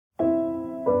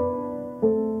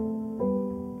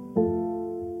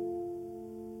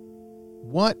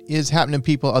What is happening,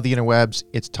 people of the interwebs?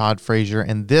 It's Todd Frazier,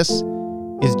 and this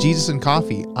is Jesus and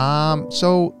Coffee.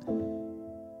 So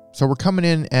we're coming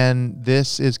in, and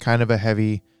this is kind of a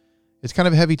heavy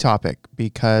topic,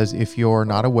 because if you're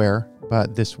not aware,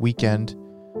 but this weekend,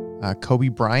 Kobe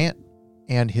Bryant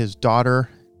and his daughter,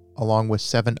 along with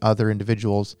 7 other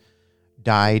individuals,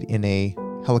 died in a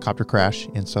helicopter crash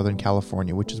in Southern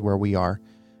California, which is where we are.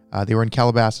 They were in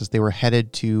Calabasas. They were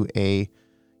headed to a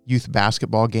youth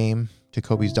basketball game, to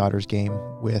Kobe's daughter's game,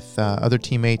 with other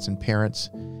teammates and parents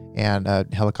and a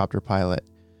helicopter pilot.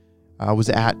 I was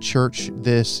at church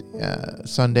this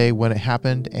Sunday when it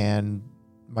happened, and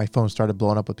my phone started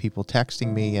blowing up with people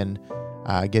texting me and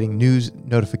getting news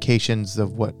notifications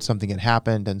of something had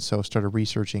happened, and so started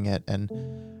researching it. And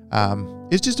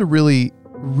it's just a really,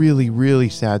 really, really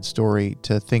sad story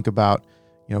to think about.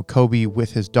 Kobe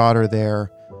with his daughter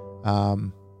there.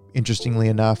 Interestingly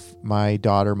enough, my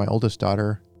oldest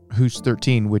daughter, who's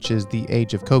 13, which is the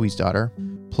age of Kobe's daughter,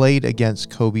 played against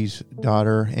Kobe's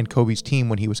daughter and Kobe's team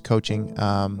when he was coaching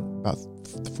about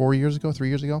 3 years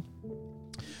ago.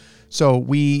 So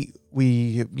we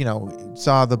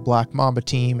saw the Black Mamba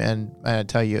team, and I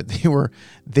tell you,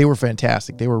 they were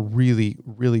fantastic. They were really,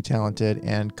 really talented.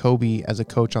 And Kobe, as a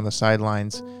coach on the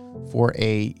sidelines for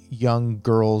a young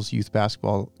girls youth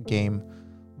basketball game,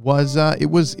 was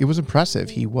impressive.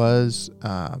 He was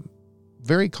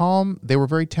very calm. They were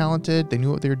very talented. They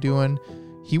knew what they were doing.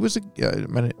 He was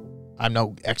I'm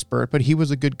no expert, but he was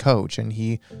a good coach, and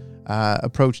he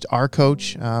approached our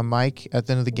coach, Mike, at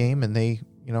the end of the game, and they,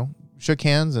 shook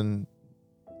hands and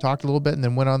talked a little bit, and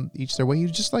then went on each their way. He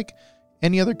was just like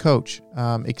any other coach,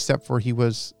 except for he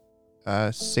was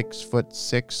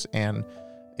 6'6" and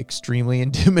extremely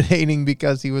intimidating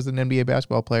because he was an NBA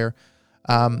basketball player.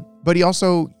 But he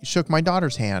also shook my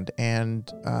daughter's hand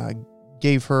and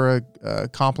gave her a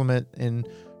compliment in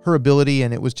her ability,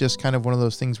 and it was just kind of one of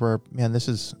those things where, man, this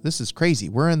is crazy.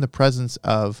 We're in the presence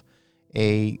of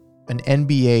an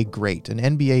NBA great, an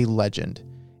NBA legend,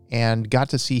 and got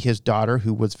to see his daughter,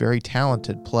 who was very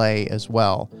talented, play as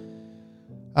well.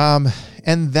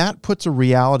 And that puts a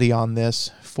reality on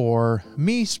this for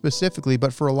me specifically,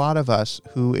 but for a lot of us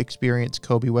who experienced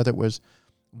Kobe, whether it was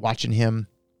watching him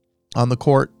on the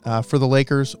court for the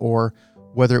Lakers, or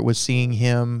whether it was seeing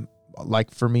him,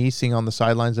 like for me, seeing on the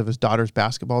sidelines of his daughter's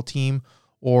basketball team,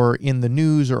 or in the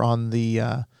news, or on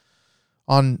the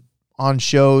on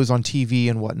shows on TV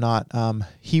and whatnot.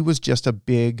 He was just a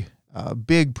big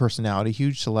personality,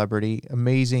 huge celebrity,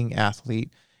 amazing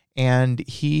athlete, and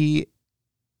he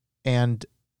and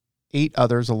 8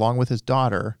 others, along with his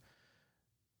daughter,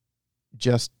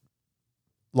 just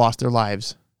lost their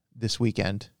lives this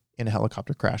weekend in a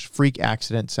helicopter crash. Freak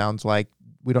accident, sounds like.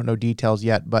 We don't know details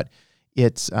yet, but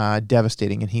it's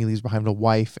devastating. And he leaves behind a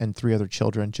wife and 3 other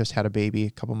children. Just had a baby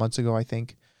a couple months ago, I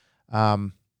think.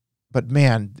 But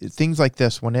man, things like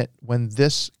this, when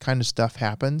this kind of stuff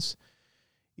happens,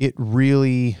 it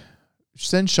really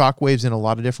sends shockwaves in a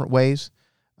lot of different ways.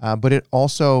 But it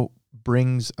also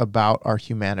brings about our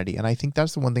humanity, and I think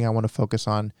that's the one thing I want to focus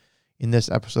on in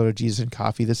this episode of Jesus and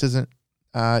Coffee. This isn't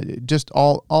just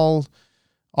all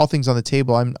things on the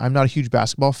table. I'm not a huge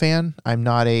basketball fan. I'm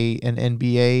not an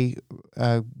NBA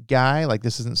guy. Like,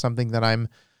 this isn't something that I've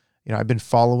been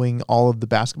following all of the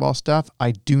basketball stuff.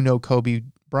 I do know Kobe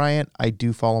Bryant. I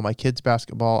do follow my kids'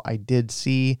 basketball. I did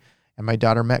see, and my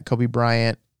daughter met Kobe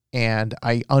Bryant, and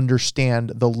I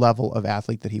understand the level of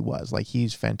athlete that he was. Like,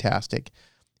 he's fantastic.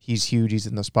 He's huge. He's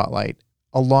in the spotlight.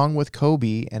 Along with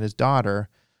Kobe and his daughter,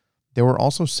 there were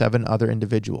also 7 other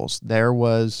individuals. There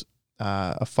was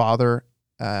a father,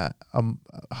 a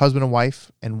husband and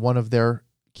wife, and one of their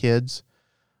kids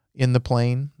in the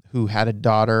plane, who had a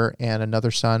daughter and another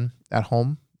son at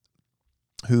home,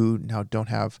 who now don't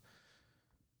have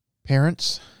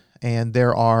parents. And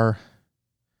there are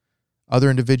other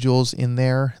individuals in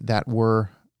there that were,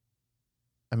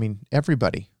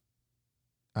 everybody.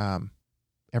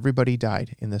 Everybody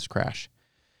died in this crash.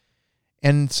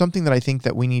 And something that I think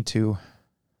that we need to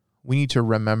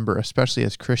remember, especially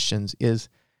as Christians, is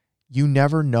you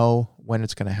never know when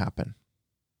it's going to happen.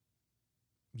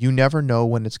 You never know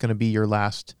when it's going to be your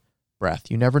last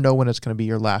breath. You never know when it's going to be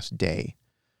your last day.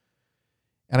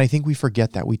 And I think we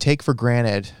forget that. We take for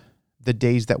granted the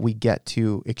days that we get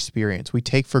to experience. We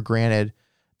take for granted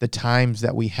the times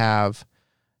that we have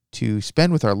to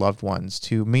spend with our loved ones.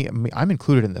 To me, I'm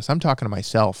included in this. I'm talking to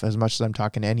myself as much as I'm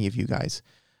talking to any of you guys.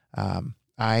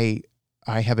 I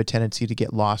have a tendency to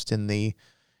get lost in the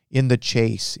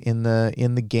chase, in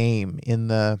the game, in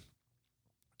the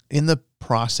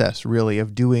process, really,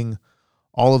 of doing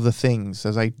all of the things,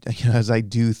 as I as I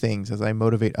do things, as I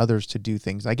motivate others to do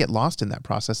things. I get lost in that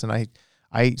process, and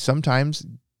I sometimes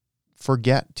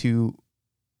forget to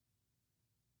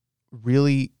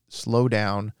really slow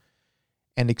down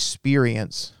and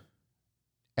experience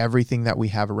everything that we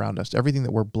have around us, everything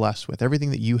that we're blessed with,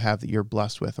 everything that you have that you're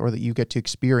blessed with, or that you get to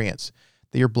experience,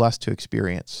 that you're blessed to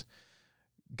experience.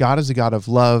 God is a God of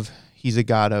love. He's a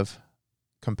God of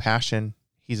compassion.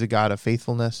 He's a God of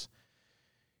faithfulness.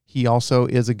 He also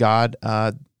is a God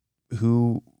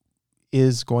who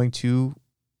is going to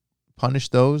punish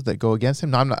those that go against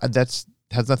him. No, that's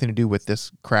has nothing to do with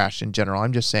this crash in general.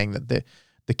 I'm just saying that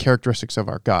the characteristics of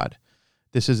our God.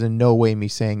 This is in no way me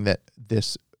saying that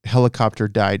this helicopter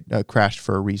crashed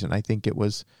for a reason. I think it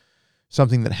was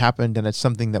something that happened, and it's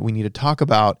something that we need to talk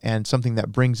about, and something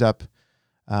that brings up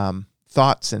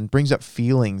thoughts and brings up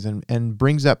feelings and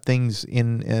brings up things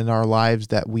in our lives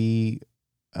that we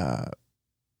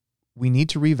need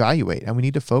to reevaluate and we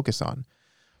need to focus on.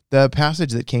 The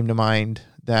passage that came to mind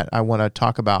that I want to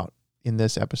talk about in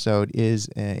this episode is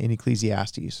in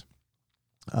Ecclesiastes.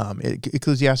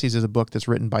 Ecclesiastes is a book that's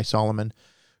written by Solomon,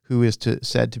 who is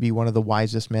said to be one of the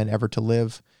wisest men ever to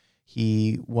live.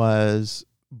 He was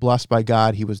blessed by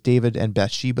God. He was David and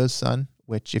Bathsheba's son,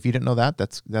 which, if you didn't know that,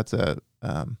 that's a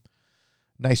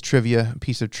nice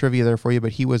piece of trivia there for you.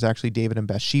 But he was actually David and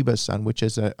Bathsheba's son, which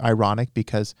is ironic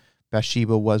because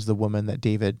Bathsheba was the woman that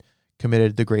David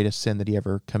committed the greatest sin that he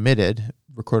ever committed,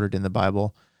 recorded in the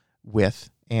Bible, with,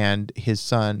 and his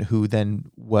son, who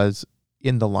then was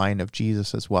in the line of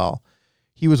Jesus as well.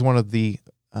 He was one of the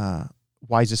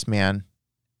wisest men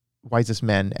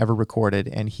ever recorded,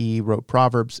 and he wrote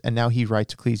Proverbs, and now he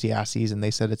writes Ecclesiastes, and they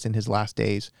said it's in his last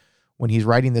days when he's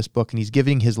writing this book, and he's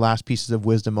giving his last pieces of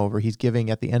wisdom over. He's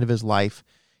giving, at the end of his life,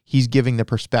 he's giving the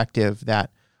perspective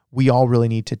that we all really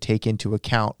need to take into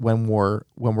account when we're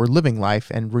living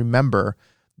life, and remember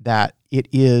that it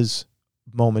is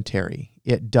momentary.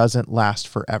 It doesn't last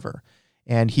forever.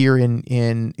 And here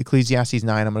in Ecclesiastes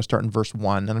 9, I'm going to start in verse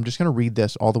 1, and I'm just going to read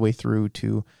this all the way through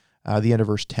to the end of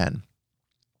verse 10.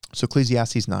 So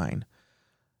Ecclesiastes 9,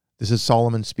 this is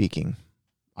Solomon speaking.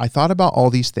 I thought about all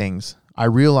these things. I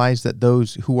realized that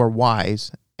those who are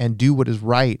wise and do what is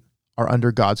right are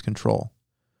under God's control.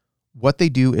 What they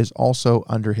do is also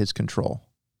under his control.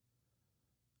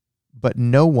 But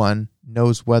no one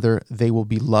knows whether they will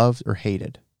be loved or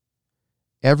hated.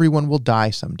 Everyone will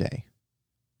die someday.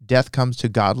 Death comes to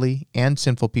godly and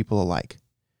sinful people alike.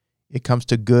 It comes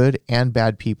to good and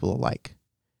bad people alike.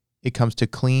 It comes to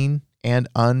clean and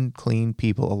unclean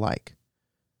people alike.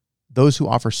 Those who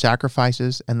offer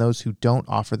sacrifices and those who don't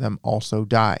offer them also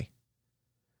die.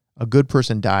 A good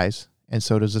person dies, and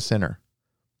so does a sinner.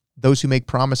 Those who make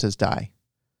promises die.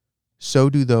 So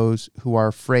do those who are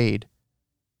afraid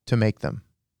to make them.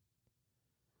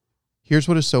 Here's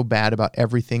what is so bad about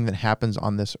everything that happens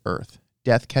on this earth.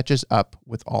 Death catches up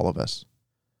with all of us.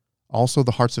 Also,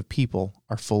 the hearts of people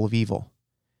are full of evil.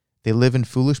 They live in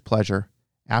foolish pleasure.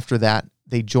 After that,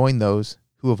 they join those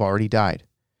who have already died.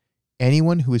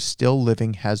 Anyone who is still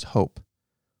living has hope.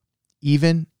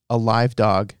 Even a live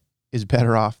dog is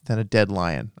better off than a dead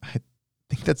lion. I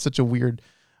think that's such a weird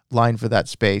line for that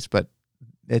space, but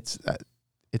it's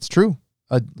true.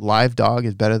 A live dog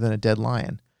is better than a dead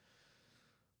lion.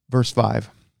 Verse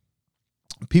 5.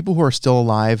 People who are still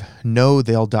alive know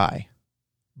they'll die,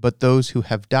 but those who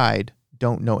have died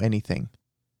don't know anything.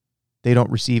 They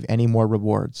don't receive any more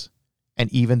rewards,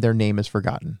 and even their name is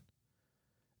forgotten.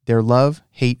 Their love,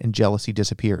 hate, and jealousy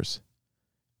disappears.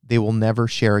 They will never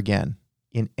share again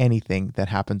in anything that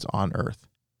happens on earth.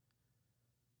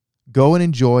 Go and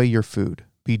enjoy your food.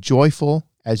 Be joyful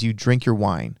as you drink your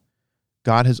wine.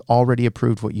 God has already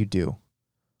approved what you do.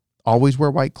 Always wear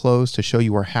white clothes to show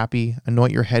you are happy.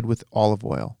 Anoint your head with olive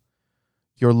oil.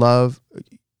 You love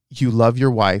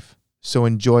your wife, so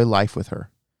enjoy life with her.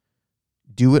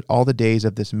 Do it all the days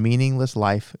of this meaningless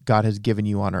life God has given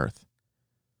you on earth.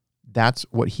 That's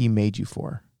what he made you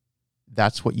for.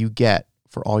 That's what you get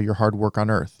for all your hard work on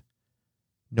earth.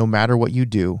 No matter what you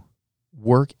do,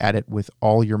 work at it with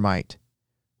all your might.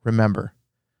 Remember,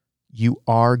 you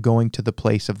are going to the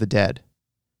place of the dead,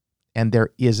 and there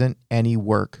isn't any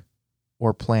work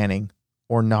or planning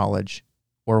or knowledge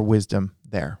or wisdom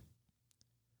there.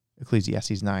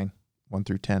 Ecclesiastes 9, 1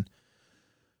 through 10.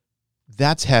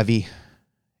 That's heavy.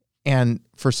 And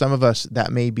for some of us,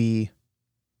 that may be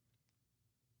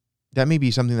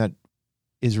something that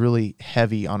is really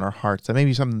heavy on our hearts. That may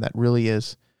be something that really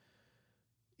is,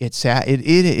 it's sad. It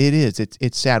is.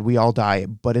 It's sad. We all die,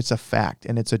 but it's a fact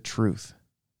and it's a truth.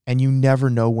 And you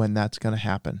never know when that's going to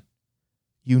happen.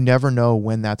 You never know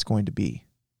when that's going to be.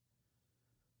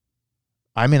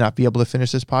 I may not be able to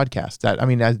finish this podcast.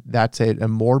 That's a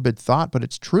morbid thought, but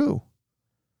it's true.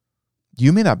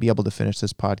 You may not be able to finish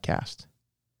this podcast.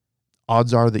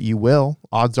 Odds are that you will.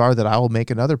 Odds are that I will make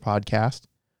another podcast,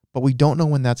 but we don't know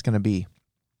when that's going to be.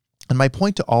 And my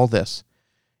point to all this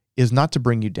is not to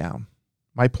bring you down.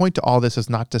 My point to all this is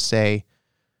not to say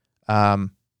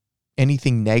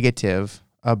anything negative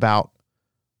about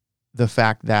the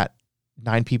fact that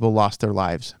 9 people lost their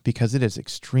lives, because it is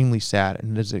extremely sad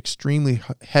and it is an extremely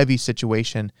heavy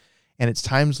situation. And it's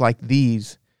times like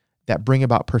these that bring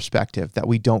about perspective that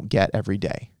we don't get every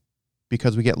day,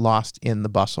 because we get lost in the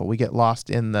bustle. We get lost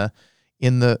in the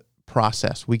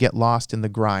process. We get lost in the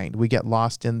grind. We get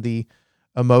lost in the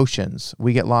emotions.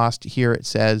 We get lost here. It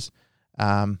says,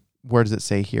 where does it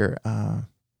say here?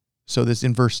 So this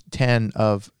in verse 10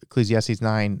 of Ecclesiastes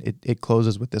 9, it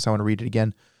closes with this. I want to read it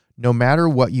again. No matter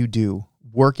what you do,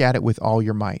 work at it with all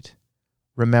your might.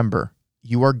 Remember,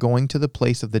 you are going to the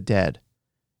place of the dead,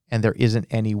 and there isn't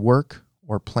any work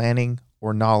or planning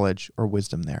or knowledge or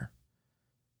wisdom there.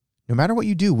 No matter what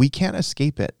you do, we can't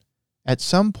escape it. At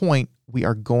some point, we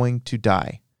are going to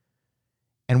die.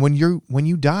 And when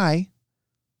you die,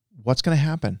 what's going to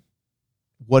happen?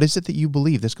 What is it that you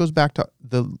believe? This goes back to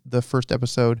the first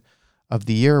episode of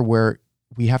the year where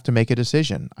we have to make a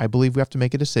decision. I believe we have to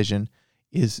make a decision.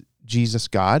 Is Jesus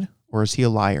God, or is he a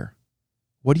liar?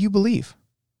 What do you believe?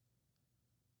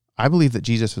 I believe that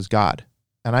Jesus is God,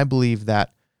 and I believe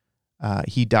that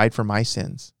he died for my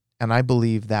sins. And I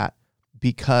believe that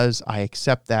because I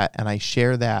accept that and I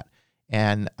share that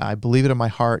and I believe it in my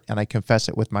heart and I confess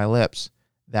it with my lips,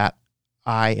 that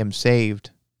I am saved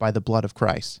by the blood of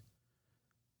Christ.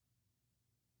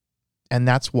 And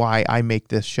that's why I make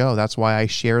this show. That's why I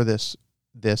share this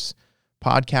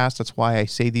podcast. That's why I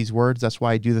say these words. That's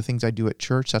why I do the things I do at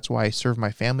church. That's why I serve my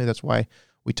family. That's why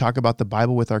we talk about the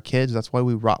Bible with our kids. That's why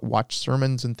we watch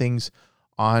sermons and things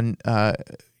on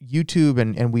YouTube,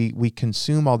 and we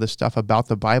consume all this stuff about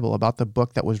the Bible, about the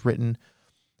book that was written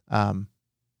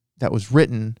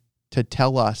to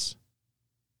tell us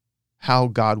how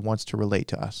God wants to relate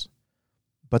to us.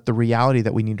 But the reality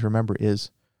that we need to remember is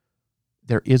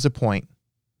there is a point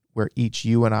where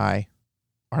you and I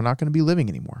are not going to be living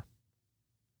anymore.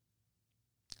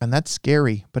 And that's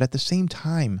scary, but at the same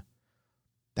time,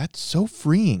 that's so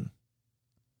freeing.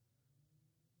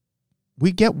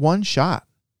 We get one shot.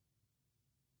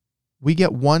 We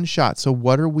get one shot. So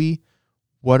what are we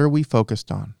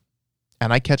focused on?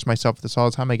 And I catch myself at this all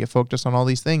the time. I get focused on all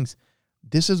these things.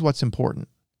 This is what's important.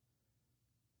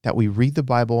 That we read the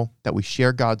Bible, that we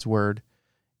share God's word.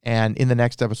 And in the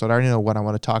next episode, I already know what I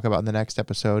want to talk about in the next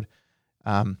episode.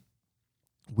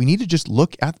 We need to just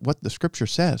look at what the scripture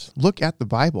says. Look at the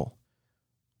Bible.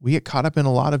 We get caught up in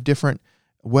a lot of different,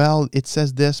 well, it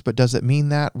says this, but does it mean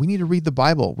that? We need to read the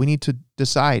Bible. We need to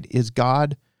decide, is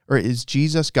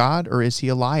Jesus God, or is he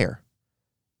a liar?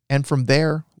 And from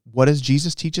there, what does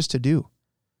Jesus teach us to do?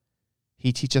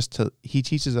 He teaches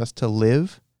us to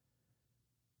live,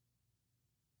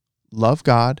 love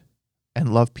God,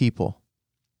 and love people.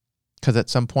 Because at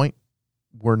some point,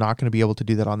 we're not going to be able to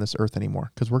do that on this earth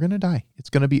anymore, because we're going to die. It's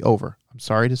going to be over. I'm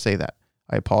sorry to say that.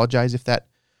 I apologize if that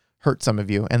hurt some of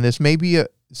you. And this may be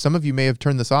some of you may have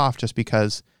turned this off just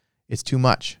because it's too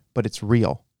much, but it's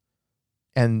real.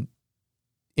 And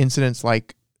incidents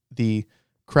like the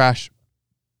crash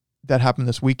that happened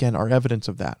this weekend are evidence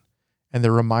of that. And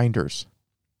they're reminders.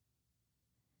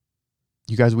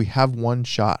 You guys, we have one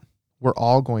shot. We're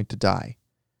all going to die.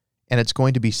 And it's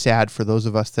going to be sad for those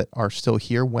of us that are still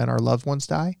here when our loved ones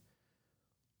die.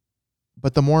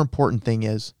 But the more important thing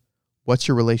is, what's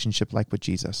your relationship like with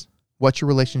Jesus? What's your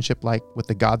relationship like with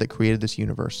the God that created this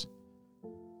universe?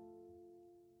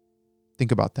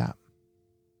 Think about that.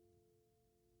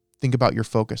 Think about your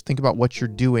focus. Think about what you're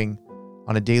doing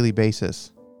on a daily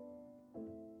basis.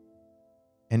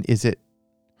 And is it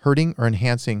hurting or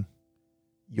enhancing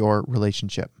your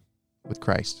relationship with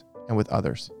Christ and with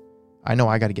others? I know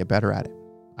I got to get better at it.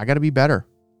 I got to be better.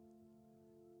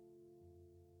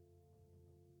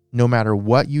 No matter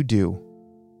what you do,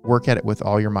 work at it with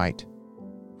all your might.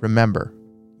 Remember,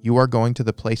 you are going to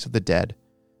the place of the dead,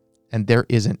 and there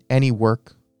isn't any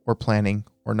work or planning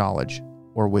or knowledge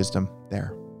or wisdom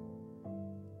there.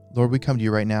 Lord, we come to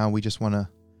you right now. We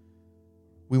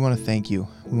want to thank you.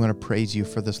 We want to praise you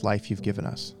for this life you've given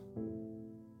us.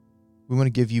 We want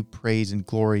to give you praise and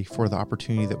glory for the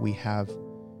opportunity that we have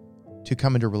to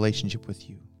come into relationship with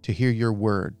you, to hear your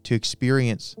word, to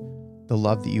experience the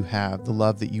love that you have, the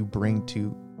love that you bring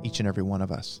to each and every one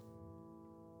of us.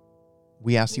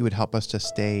 We ask you would help us to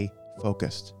stay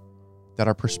focused, that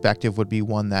our perspective would be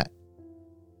one that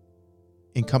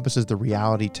encompasses the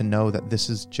reality to know that this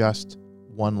is just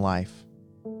one life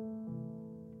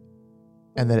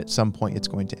and that at some point it's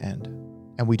going to end.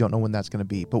 And we don't know when that's going to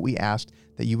be. But we ask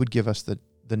that you would give us the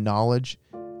knowledge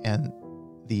and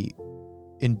the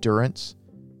endurance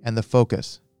and the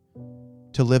focus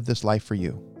to live this life for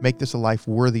you. Make this a life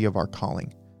worthy of our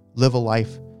calling. Live a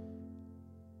life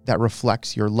that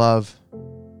reflects your love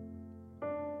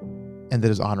and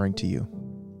that is honoring to you.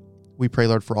 We pray,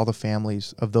 Lord, for all the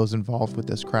families of those involved with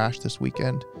this crash this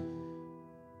weekend.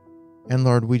 And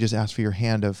Lord, we just ask for your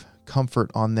hand of comfort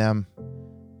on them.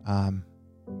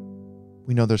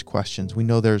 We know there's questions. We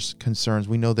know there's concerns.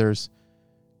 We know there's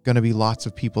going to be lots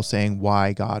of people saying,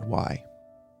 why, God, why?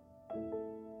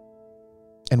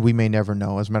 And we may never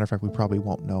know. As a matter of fact, we probably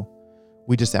won't know.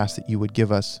 We just ask that you would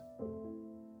give us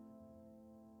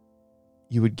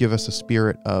a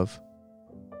spirit of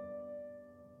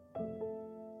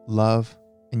love,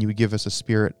 and you would give us a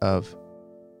spirit of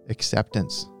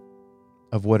acceptance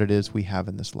of what it is we have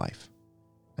in this life,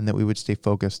 and that we would stay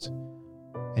focused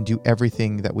and do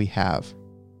everything that we have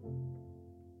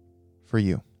for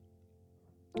you.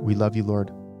 We love you,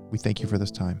 Lord. We thank you for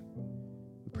this time.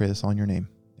 We pray this all in your name.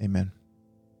 Amen.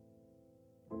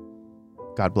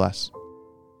 God bless.